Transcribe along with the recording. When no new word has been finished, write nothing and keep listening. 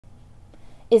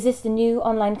Is this the new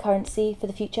online currency for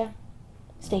the future?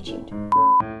 Stay tuned.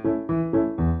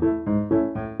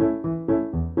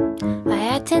 I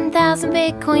had 10,000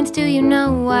 bitcoins, do you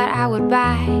know what I would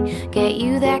buy? Get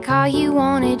you that car you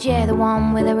wanted, yeah, the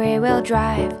one with a rear-wheel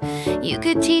drive. You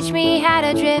could teach me how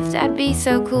to drift, I'd be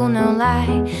so cool, no lie.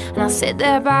 And I'll sit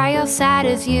there by your side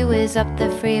as you whiz up the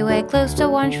freeway close to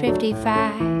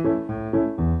 155.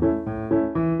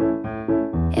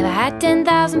 If I had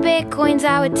 10,000 bitcoins,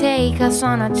 I would take us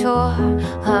on a tour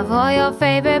of all your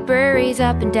favorite breweries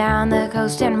up and down the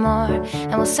coast and more.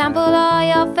 And we'll sample all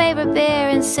your favorite beer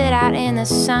and sit out in the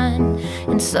sun.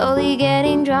 And slowly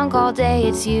getting drunk all day,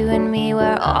 it's you and me,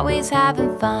 we're always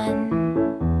having fun.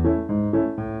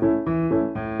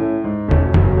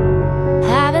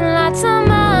 Having lots of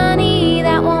money,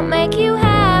 that won't make you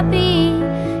happy.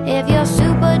 If you're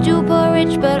super duper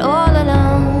rich but all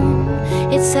alone,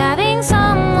 it's having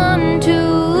someone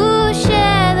to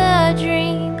share the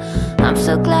dream. I'm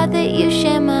so glad that you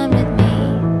share mine with me.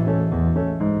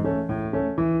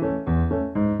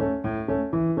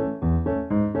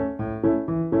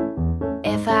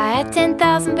 If I had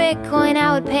 10,000 Bitcoin,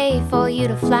 I would pay for you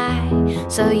to fly,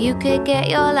 so you could get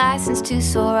your license to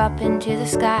soar up into the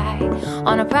sky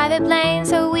on a private plane,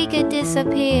 so we could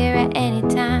disappear at any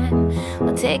time.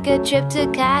 We'll take a trip to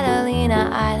Catalina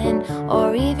Island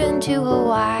or even to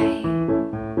Hawaii.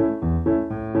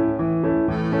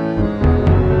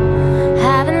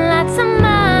 Having lots of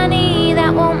money,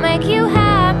 that won't make you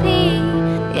happy.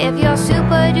 If you're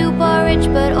super duper rich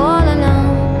but all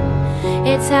alone,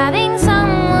 it's having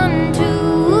someone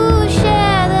to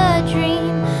share the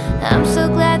dream. I'm so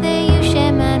glad that you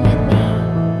share mine with me.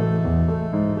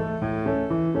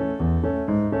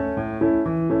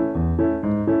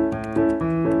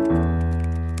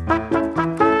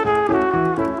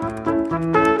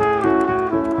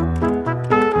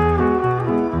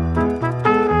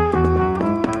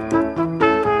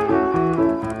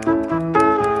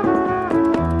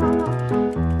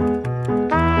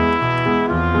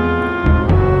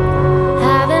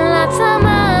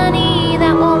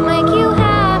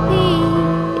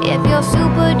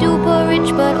 Super duper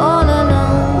rich but all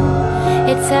alone,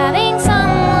 it's having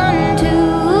someone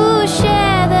to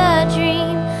share the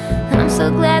dream. I'm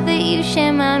so glad that you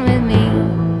share mine with me.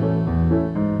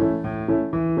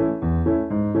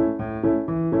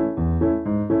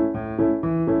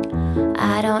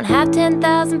 I don't have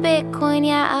 10,000 Bitcoin,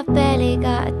 yeah, I've barely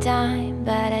got a dime,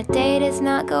 but a day does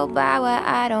not go by where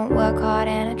I don't work hard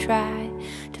and I try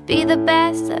to be the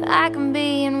best that I can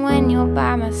be. And when you're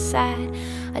by my side,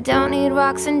 I don't need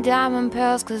rocks and diamond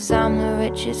pearls, 'cause I'm the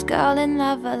richest girl in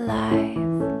love alive.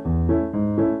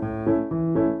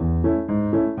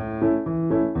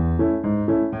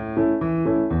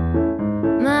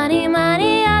 Money,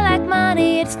 money, I like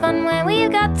money. It's fun when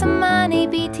we've got some money.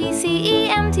 BTC,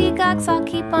 EMT, Cox, I'll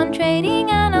keep on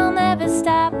trading and I'll never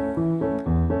stop.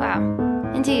 Wow,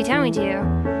 until you tell me to,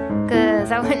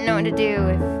 'cause I wouldn't know what to do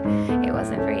if